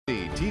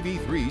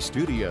TV3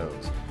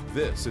 studios.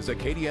 This is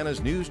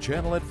Acadiana's News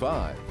Channel at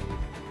 5.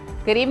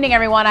 Good evening,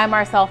 everyone. I'm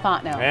Marcel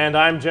Fontenot. And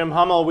I'm Jim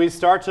Hummel. We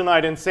start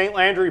tonight in St.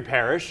 Landry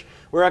Parish,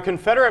 where a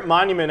Confederate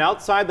monument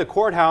outside the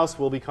courthouse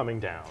will be coming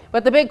down.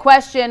 But the big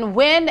question,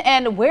 when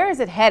and where is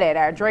it headed?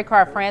 Our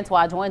Dracar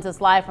Francois joins us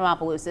live from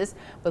Opelousas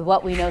with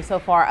what we know so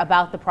far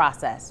about the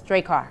process.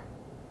 Dracar.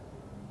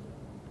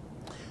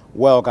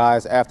 Well,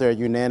 guys, after a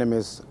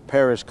unanimous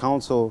parish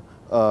council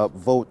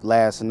vote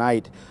last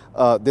night,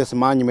 this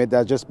monument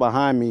that's just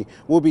behind me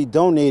will be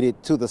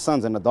donated to the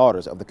sons and the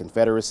daughters of the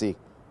Confederacy.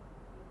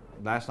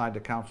 Last night the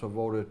council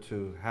voted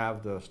to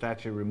have the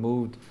statue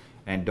removed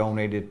and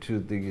donated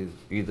to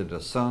either the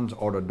sons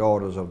or the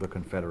daughters of the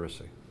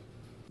Confederacy.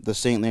 The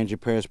St. Landry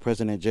Parish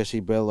President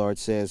Jesse Bellard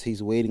says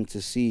he's waiting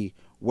to see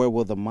where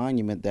will the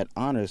monument that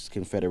honors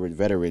Confederate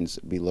veterans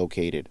be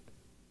located.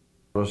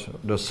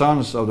 The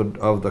sons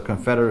of the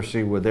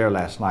Confederacy were there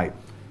last night,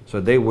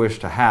 so they wish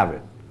to have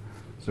it.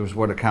 So it was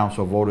where the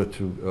council voted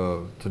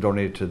to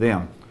donate it to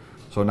them.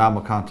 So now I'm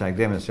gonna contact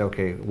them and say,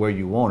 okay, where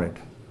you want it,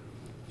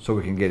 so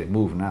we can get it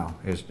moved now.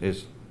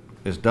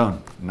 It's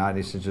done. Now it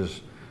needs to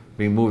just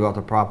be moved off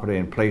the property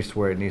and placed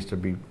where it needs to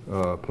be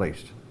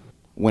placed.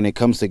 When it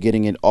comes to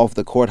getting it off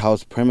the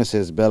courthouse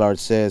premises, Bellard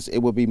says it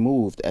will be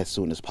moved as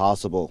soon as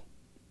possible.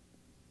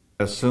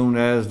 As soon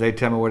as they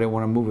tell me where they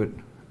want to move it,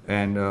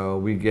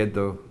 and we get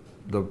the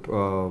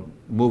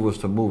movers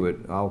to move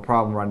it. Our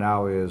problem right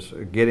now is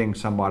getting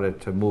somebody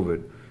to move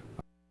it.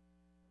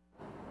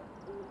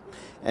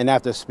 And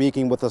after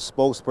speaking with a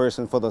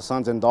spokesperson for the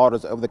Sons and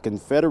Daughters of the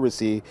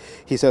Confederacy,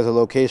 he says the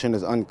location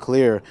is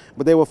unclear,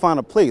 but they will find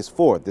a place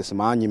for this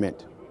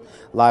monument.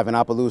 Live in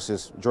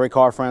Opelousas,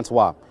 Dracar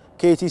Francois,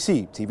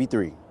 KATC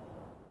TV3.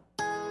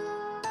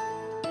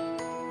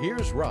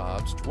 Here's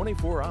Rob's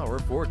 24-hour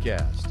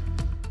forecast.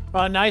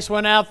 A nice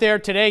one out there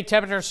today.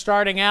 Temperatures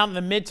starting out in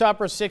the mid to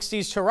upper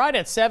 60s to right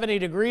at 70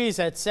 degrees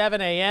at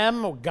 7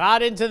 a.m.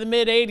 Got into the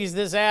mid 80s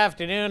this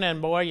afternoon,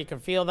 and boy, you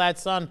can feel that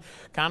sun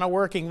kind of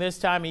working this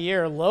time of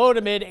year. Low to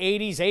mid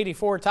 80s,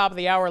 84 top of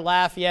the hour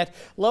Lafayette,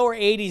 lower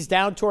 80s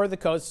down toward the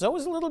coast. It's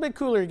always a little bit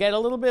cooler. You get a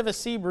little bit of a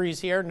sea breeze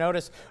here.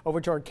 Notice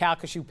over toward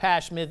Calcasieu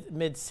Pass mid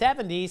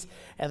 70s,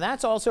 and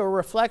that's also a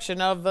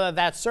reflection of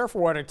that surf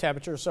water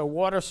temperature. So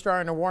water's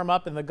starting to warm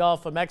up in the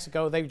Gulf of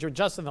Mexico. They were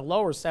just in the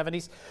lower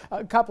 70s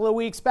a couple of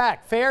weeks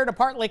back. Fair to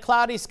partly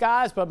cloudy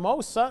skies, but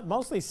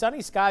mostly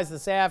sunny skies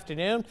this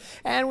afternoon,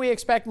 and we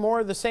expect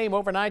more of the same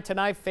overnight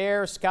tonight.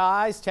 Fair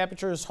skies,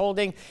 temperatures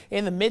holding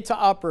in the mid to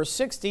upper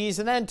 60s,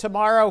 and then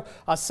tomorrow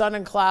a sun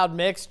and cloud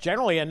mix.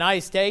 Generally a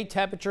nice day,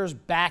 temperatures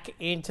back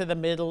into the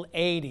middle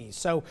 80s.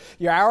 So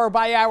your hour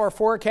by hour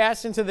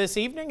forecast into this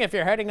evening. If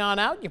you're heading on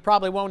out, you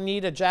probably won't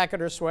need a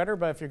jacket or sweater,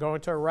 but if you're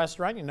going to a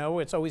restaurant, you know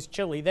it's always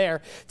chilly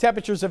there.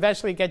 Temperatures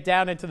eventually get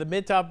down into the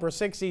mid to upper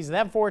 60s. And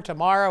then for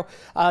tomorrow,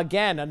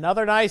 again,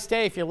 another nice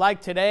day. If you like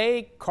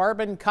today,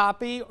 carbon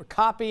copy or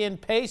copy and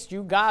paste,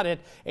 you got it.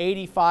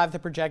 85 the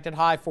projected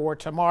high for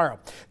tomorrow.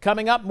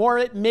 Coming up, more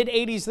at mid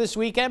 80s this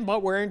weekend,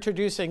 but we're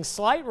introducing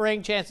slight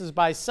rain chances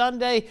by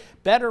Sunday,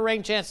 better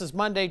rain chances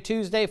Monday,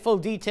 Tuesday. Full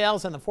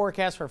details and the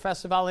forecast for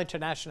Festival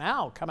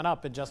International coming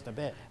up in just a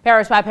bit.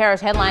 Parish by parish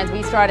headlines.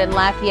 We start in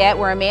Lafayette,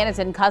 where a man is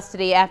in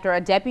custody after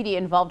a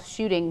deputy-involved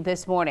shooting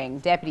this morning.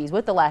 Deputies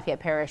with the Lafayette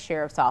Parish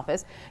Sheriff's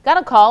Office got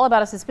a call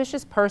about a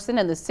suspicious person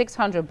in the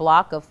 600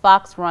 block of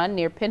Fox Run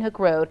near Pinhook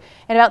Road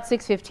at about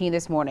 6:15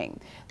 this morning.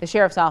 The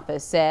Sheriff's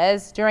Office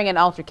says during an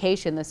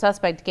altercation, the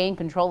suspect gained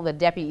control of the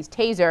deputy's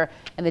taser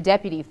and the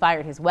deputy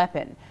fired his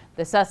weapon.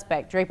 The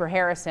suspect, Draper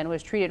Harrison,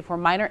 was treated for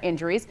minor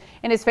injuries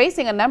and is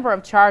facing a number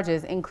of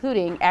charges,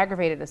 including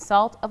aggravated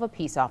assault of a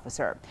peace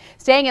officer.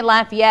 Staying in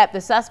Lafayette,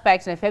 the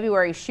suspect in a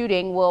February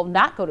shooting will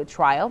not go to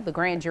trial. The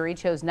grand jury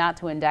chose not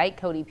to indict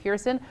Cody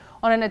Pearson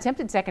on an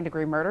attempted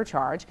second-degree murder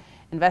charge.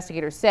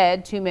 Investigators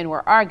said two men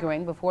were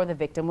arguing before the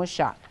victim was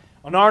shot.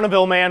 An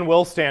Arnaville man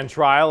will stand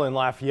trial in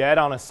Lafayette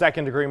on a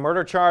second-degree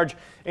murder charge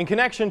in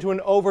connection to an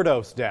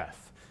overdose death.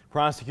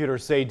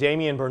 Prosecutors say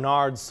Damian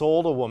Bernard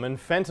sold a woman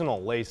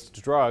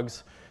fentanyl-laced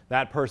drugs.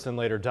 That person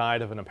later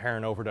died of an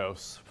apparent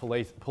overdose.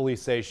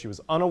 Police say she was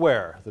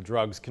unaware the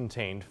drugs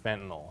contained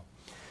fentanyl.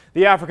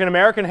 The African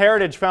American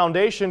Heritage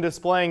Foundation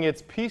displaying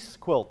its peace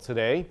quilt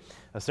today.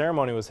 A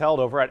ceremony was held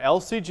over at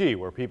LCG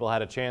where people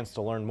had a chance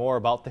to learn more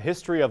about the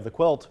history of the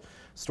quilt.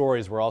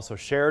 Stories were also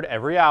shared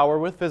every hour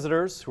with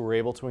visitors who were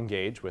able to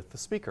engage with the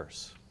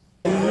speakers.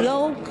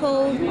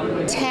 Local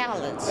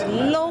talents,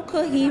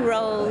 local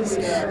heroes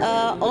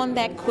on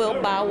that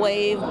quilt by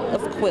way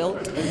of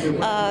quilt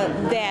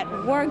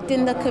that worked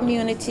in the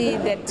community,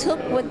 that took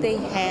what they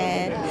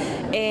had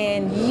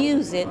and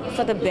used it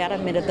for the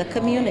betterment of the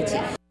community.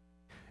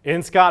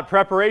 In Scott,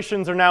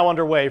 preparations are now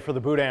underway for the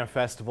Boudin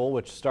Festival,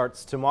 which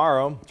starts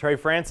tomorrow. Trey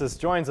Francis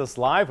joins us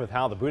live with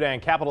how the Boudin,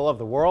 capital of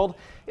the world,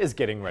 is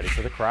getting ready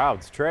for the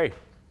crowds. Trey.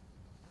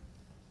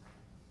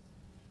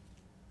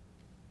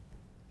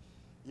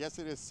 Yes,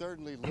 it is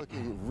certainly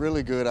looking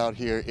really good out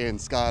here in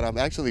Scott. I'm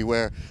actually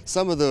where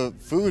some of the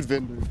food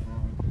vendors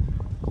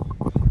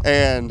are.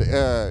 And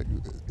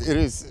It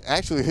is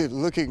actually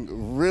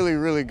looking really,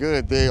 really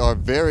good. They are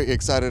very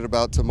excited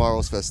about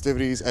tomorrow's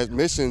festivities.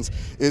 Admissions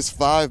is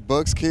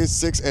 $5. Kids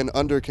 6 and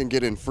under can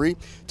get in free.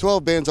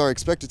 12 bands are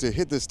expected to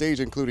hit the stage,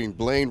 including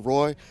Blaine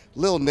Roy,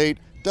 Lil Nate,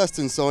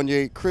 Dustin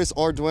Saunier, Chris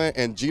Ardoin,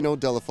 and Gino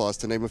Delafosse,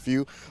 to name a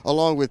few,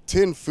 along with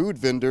 10 food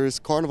vendors,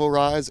 carnival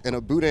rides, and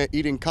a boudin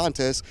eating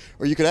contest,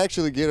 or you could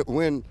actually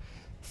win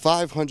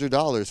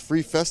 $500.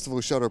 Free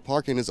festival shutter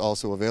parking is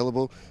also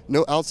available.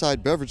 No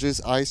outside beverages,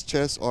 ice,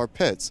 chess, or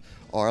pets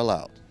are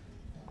allowed.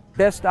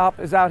 Best Stop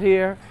is out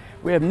here.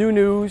 We have New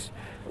News.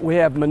 We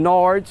have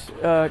Menards,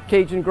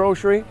 Cajun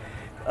Grocery.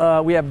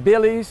 We have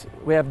Billy's.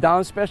 We have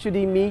Don's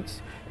Specialty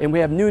Meats. And we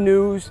have New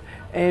News.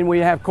 And we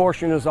have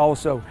Corshuners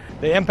also.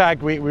 The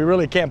impact, we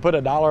really can't put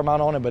a dollar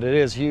amount on it, but it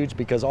is huge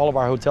because all of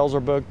our hotels are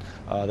booked.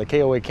 The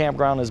KOA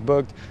campground is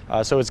booked.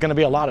 So it's going to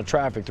be a lot of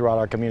traffic throughout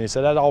our community.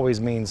 So that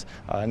always means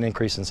an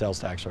increase in sales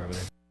tax revenue.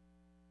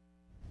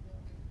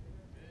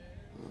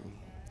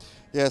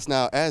 Yes,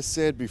 now, as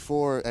said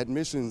before,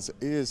 admissions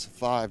is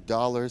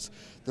 $5.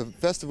 The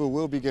festival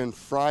will begin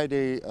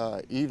Friday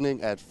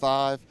evening at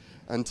 5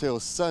 until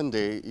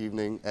Sunday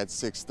evening at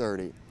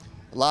 6:30.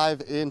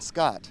 Live in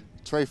Scott,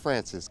 Trey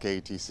Francis,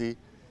 KATC,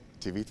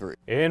 TV3.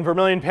 In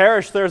Vermilion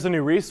Parish, there's a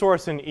new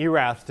resource in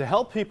Erath to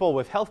help people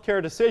with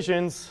healthcare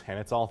decisions, and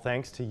it's all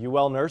thanks to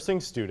UL nursing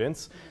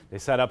students. They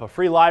set up a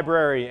free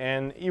library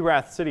in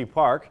Erath City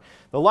Park.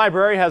 The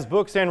library has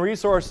books and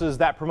resources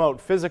that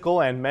promote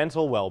physical and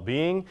mental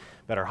well-being,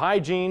 better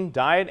hygiene,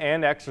 diet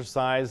and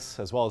exercise,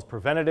 as well as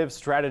preventative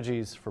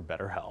strategies for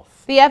better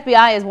health. The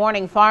FBI is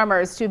warning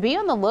farmers to be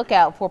on the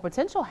lookout for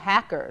potential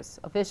hackers.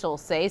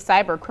 Officials say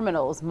cyber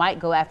criminals might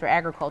go after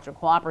agriculture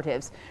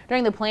cooperatives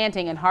during the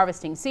planting and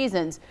harvesting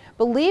seasons,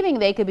 believing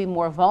they could be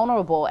more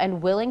vulnerable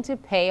and willing to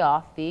pay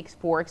off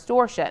for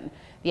extortion.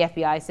 The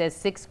FBI says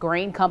 6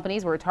 grain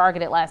companies were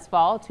targeted last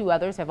fall. 2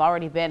 others have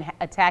already been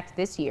attacked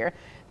this year.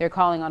 They're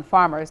calling on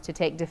farmers to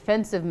take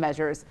defensive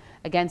measures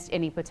against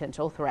any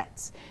potential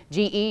threats.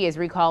 GE is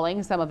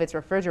recalling some of its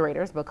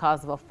refrigerators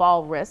because of a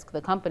fall risk.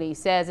 The company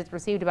says it's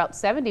received about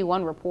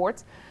 71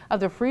 reports of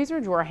the freezer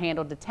drawer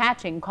handle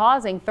detaching,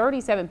 causing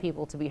 37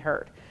 people to be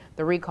hurt.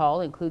 The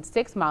recall includes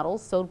 6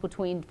 models sold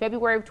between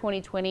February of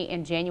 2020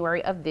 and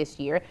January of this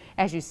year.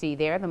 As you see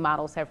there, the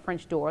models have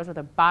French doors with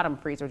a bottom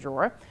freezer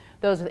drawer.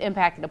 Those with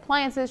impacted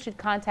appliances should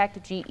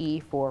contact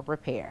GE for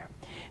repair.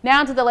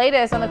 Now to the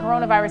latest on the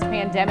coronavirus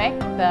pandemic.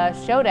 The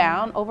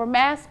showdown over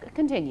masks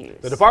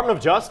continues. The Department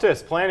of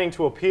Justice planning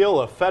to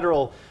appeal a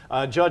federal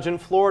judge in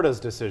Florida's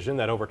decision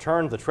that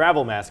overturned the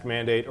travel mask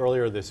mandate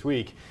earlier this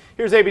week.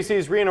 Here's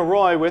ABC's Rena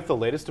Roy with the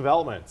latest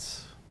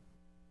developments.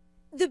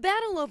 The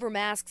battle over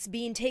masks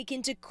being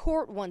taken to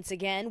court once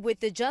again, with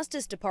the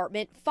Justice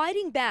Department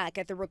fighting back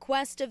at the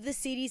request of the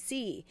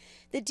CDC.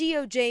 The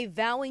DOJ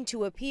vowing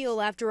to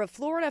appeal after a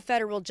Florida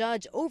federal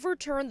judge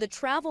overturned the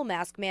travel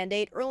mask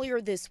mandate earlier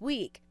this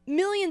week.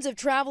 Millions of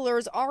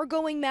travelers are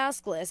going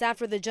maskless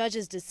after the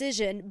judge's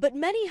decision, but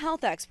many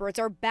health experts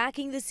are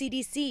backing the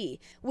CDC,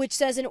 which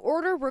says an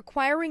order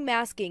requiring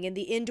masking in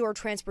the indoor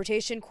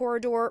transportation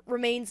corridor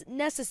remains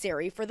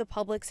necessary for the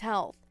public's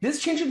health.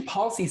 This change in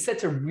policy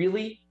sets a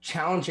really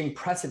challenging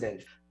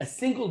precedent. A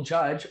single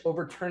judge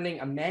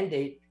overturning a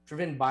mandate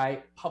driven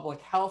by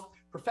public health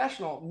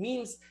professional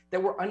means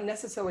that we're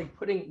unnecessarily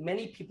putting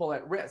many people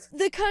at risk.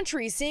 The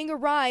country seeing a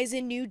rise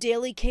in new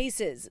daily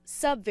cases,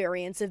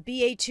 subvariants of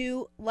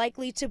BA2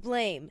 likely to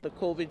blame. The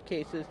COVID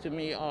cases to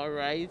me are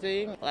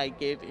rising. I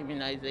gave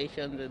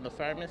immunizations in the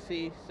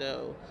pharmacy,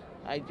 so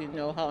I do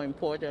know how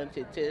important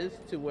it is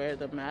to wear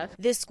the mask.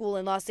 This school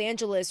in Los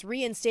Angeles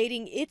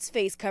reinstating its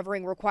face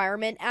covering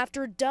requirement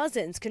after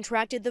dozens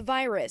contracted the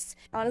virus.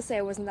 Honestly,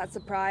 I wasn't that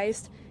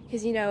surprised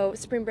because, you know,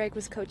 spring break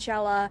was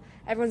Coachella,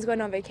 everyone's going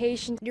on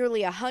vacation.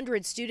 Nearly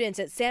 100 students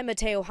at San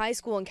Mateo High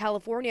School in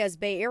California's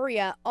Bay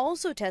Area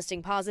also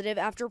testing positive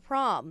after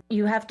prom.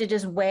 You have to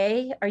just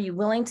weigh, are you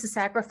willing to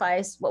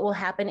sacrifice what will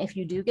happen if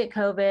you do get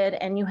COVID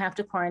and you have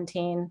to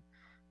quarantine?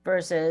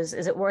 Versus,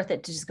 is it worth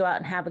it to just go out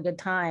and have a good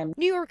time?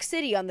 New York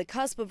City on the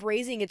cusp of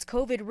raising its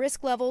COVID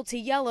risk level to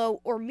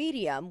yellow or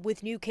medium,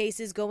 with new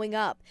cases going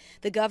up.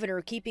 The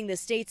governor keeping the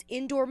state's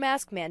indoor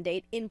mask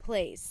mandate in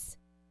place.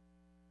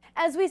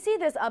 As we see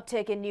this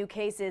uptick in new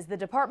cases, the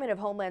Department of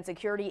Homeland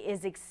Security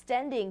is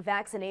extending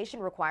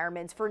vaccination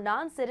requirements for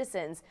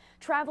non-citizens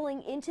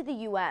traveling into the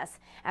U.S.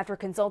 after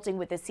consulting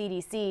with the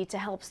CDC to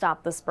help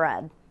stop the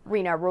spread.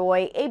 Rena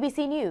Roy,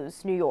 ABC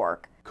News, New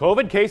York.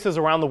 COVID cases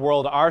around the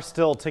world are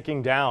still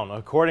ticking down.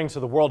 According to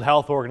the World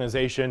Health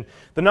Organization,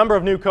 the number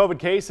of new COVID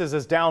cases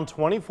is down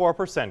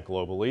 24%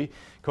 globally.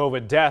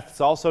 COVID deaths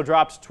also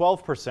dropped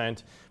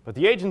 12%, but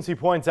the agency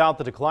points out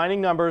the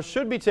declining numbers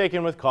should be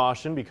taken with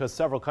caution because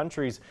several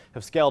countries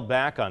have scaled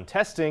back on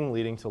testing,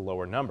 leading to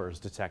lower numbers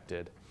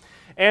detected.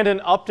 And an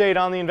update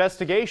on the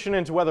investigation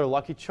into whether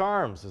Lucky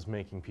Charms is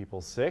making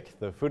people sick.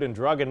 The Food and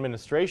Drug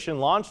Administration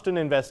launched an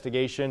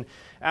investigation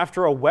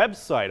after a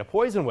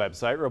poison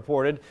website,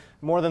 reported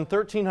more than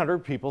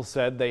 1,300 people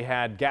said they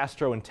had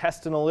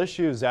gastrointestinal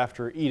issues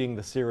after eating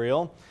the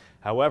cereal.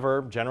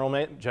 However,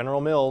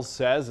 General Mills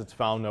says it's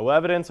found no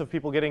evidence of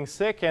people getting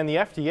sick, and the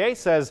FDA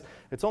says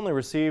it's only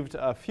received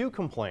a few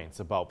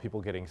complaints about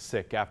people getting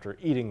sick after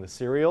eating the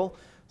cereal.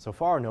 So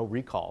far, no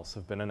recalls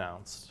have been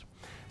announced.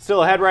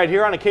 Still ahead right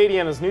here on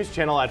Acadiana's News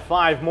Channel at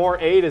 5, more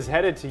aid is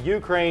headed to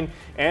Ukraine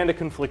and a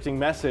conflicting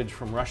message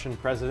from Russian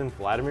President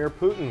Vladimir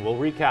Putin. We'll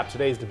recap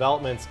today's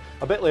developments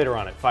a bit later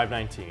on at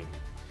 5:19.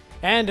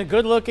 And a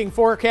good-looking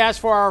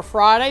forecast for our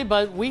Friday,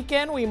 but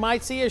weekend we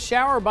might see a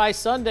shower by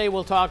Sunday.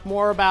 We'll talk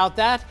more about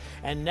that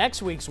and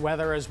next week's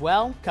weather as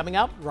well, coming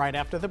up right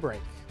after the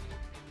break.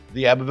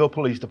 The Abbeville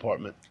Police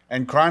Department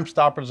and Crime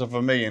Stoppers of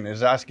Vermilion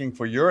is asking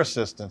for your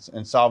assistance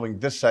in solving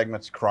this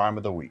segment's Crime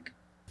of the Week.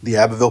 The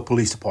Abbeville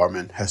Police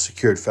Department has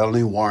secured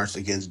felony warrants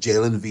against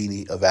Jalen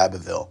Veeney of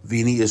Abbeville.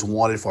 Veeney is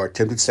wanted for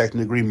attempted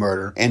second-degree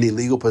murder and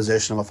illegal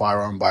possession of a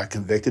firearm by a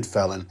convicted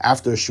felon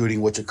after a shooting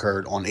which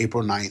occurred on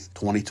April 9th,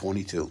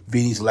 2022.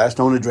 Veeney's last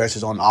known address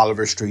is on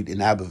Oliver Street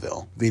in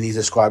Abbeville. Veeney is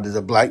described as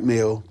a black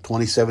male,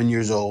 27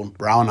 years old,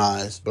 brown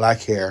eyes,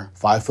 black hair,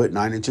 5 foot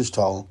 9 inches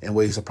tall, and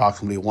weighs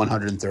approximately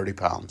 130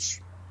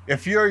 pounds.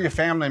 If you or your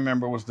family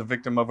member was the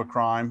victim of a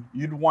crime,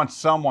 you'd want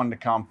someone to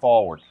come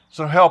forward.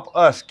 So help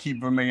us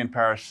keep Vermilion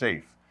Parish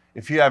safe.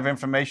 If you have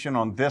information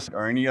on this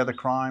or any other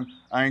crime,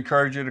 I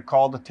encourage you to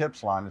call the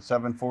TIPS line at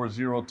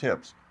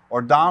 740-TIPS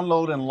or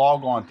download and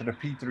log on to the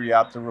P3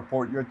 app to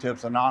report your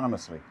tips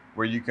anonymously,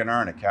 where you can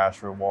earn a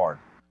cash reward.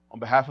 On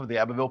behalf of the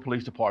Abbeville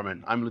Police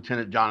Department, I'm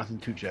Lieutenant Jonathan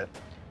Tuchet.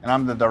 And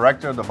I'm the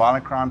Director of the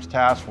Violent Crimes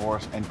Task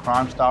Force and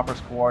Crime Stoppers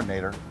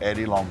Coordinator,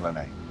 Eddie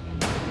Longlanet.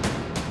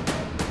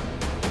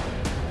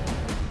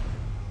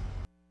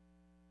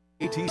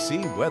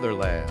 KATC Weather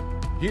Lab.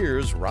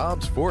 Here's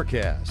Rob's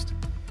forecast.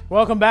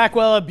 Welcome back.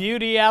 Well, a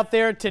beauty out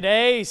there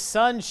today.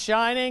 Sun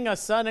shining, a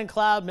sun and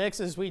cloud mix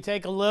as we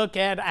take a look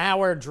at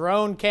our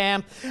drone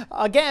cam.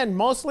 Again,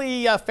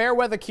 mostly fair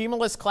weather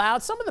cumulus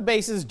clouds. Some of the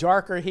bases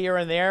darker here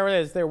and there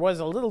as there was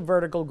a little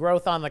vertical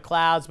growth on the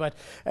clouds, but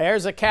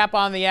there's a cap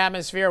on the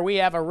atmosphere. We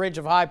have a ridge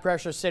of high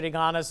pressure sitting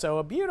on us, so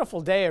a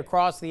beautiful day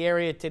across the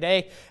area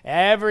today.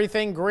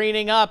 Everything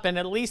greening up, and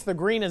at least the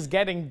green is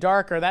getting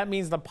darker. That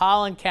means the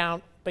pollen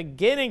count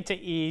beginning to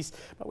ease,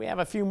 but we have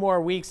a few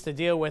more weeks to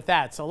deal with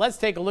that. So let's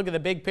take a look at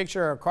the big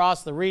picture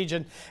across the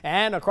region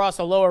and across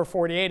the lower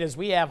 48 as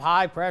we have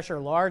high pressure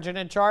large and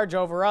in charge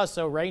over us.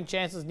 So rain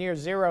chances near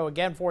zero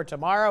again for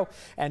tomorrow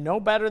and no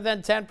better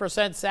than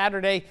 10%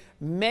 Saturday,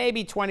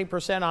 maybe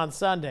 20% on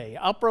Sunday.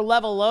 Upper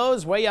level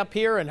lows way up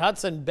here in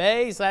Hudson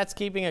Bay. So that's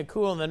keeping it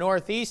cool in the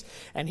northeast.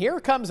 And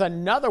here comes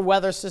another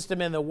weather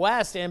system in the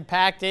west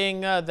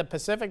impacting the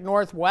Pacific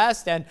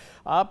Northwest and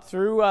up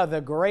through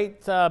the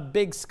great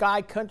big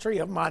sky country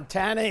of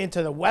Montana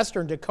into the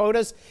western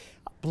Dakotas.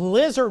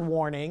 Blizzard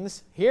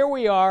warnings. Here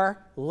we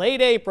are,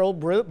 late April,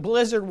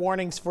 blizzard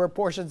warnings for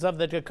portions of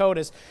the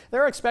Dakotas.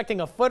 They're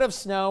expecting a foot of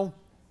snow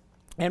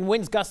and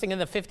winds gusting in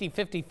the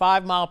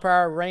 50-55 mile per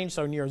hour range,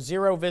 so near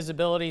zero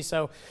visibility.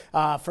 So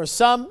for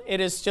some,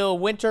 it is still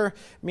winter.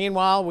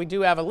 Meanwhile, we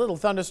do have a little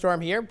thunderstorm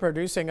here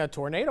producing a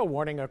tornado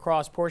warning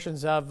across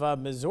portions of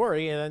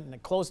Missouri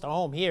and close to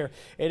home here.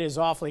 It is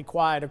awfully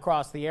quiet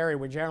across the area.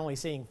 We're generally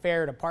seeing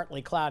fair to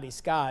partly cloudy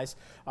skies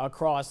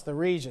across the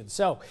region.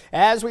 So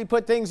as we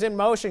put things in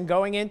motion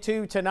going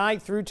into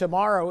tonight through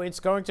tomorrow, it's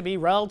going to be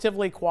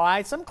relatively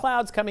quiet. Some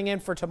clouds coming in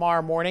for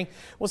tomorrow morning.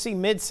 We'll see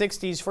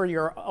mid-60s for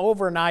your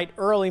overnight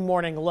early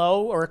morning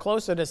low, or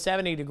closer to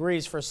 70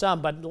 degrees for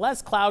some, but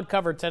less cloud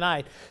cover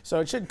tonight. So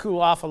it should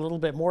cool off a little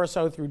bit more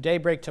so through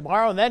daybreak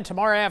tomorrow. And then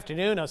tomorrow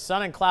afternoon, a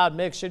sun and cloud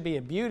mix should be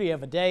a beauty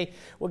of a day.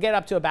 We'll get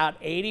up to about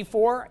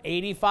 84,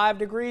 85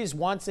 degrees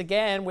once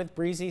again with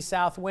breezy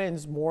south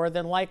winds more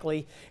than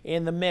likely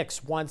in the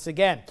mix once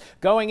again.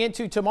 Going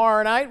into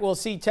tomorrow night, we'll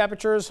see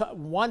temperatures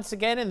once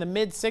again in the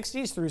mid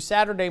 60s through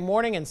Saturday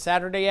morning and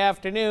Saturday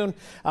afternoon,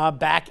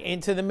 back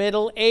into the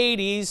middle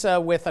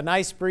 80s with a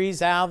nice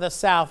breeze out of the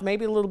south.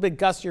 Maybe a little bit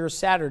gustier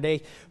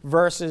Saturday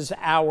versus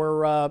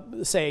our,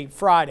 say,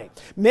 Friday.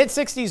 Mid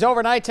 60s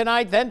overnight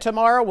tonight, then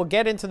tomorrow we'll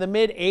get into the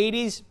mid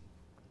 80s.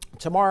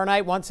 Tomorrow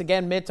night, once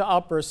again, mid to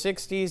upper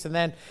 60s. And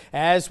then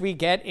as we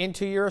get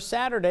into your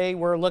Saturday,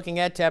 we're looking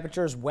at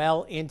temperatures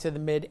well into the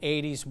mid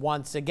 80s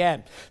once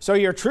again. So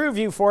your true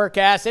view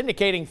forecast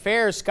indicating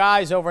fair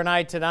skies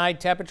overnight tonight.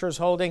 Temperatures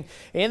holding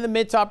in the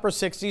mid to upper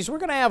 60s. We're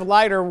going to have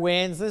lighter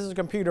winds. This is a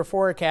computer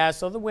forecast,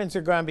 so the winds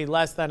are going to be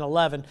less than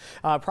 11,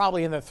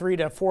 probably in the 3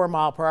 to 4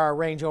 mile per hour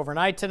range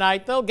overnight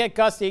tonight. They'll get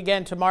gusty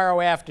again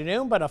tomorrow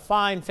afternoon, but a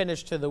fine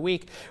finish to the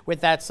week with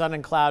that sun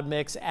and cloud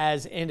mix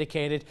as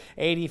indicated.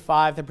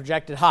 85 the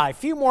projected high.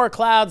 Few more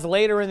clouds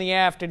later in the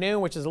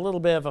afternoon, which is a little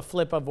bit of a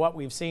flip of what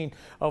we've seen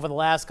over the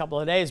last couple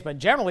of days, but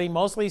generally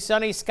mostly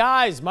sunny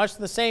skies. Much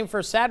the same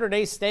for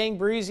Saturday, staying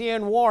breezy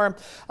and warm.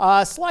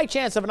 Slight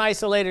chance of an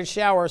isolated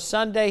shower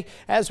Sunday.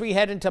 As we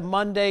head into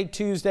Monday,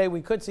 Tuesday,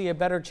 we could see a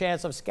better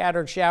chance of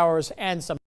scattered showers and some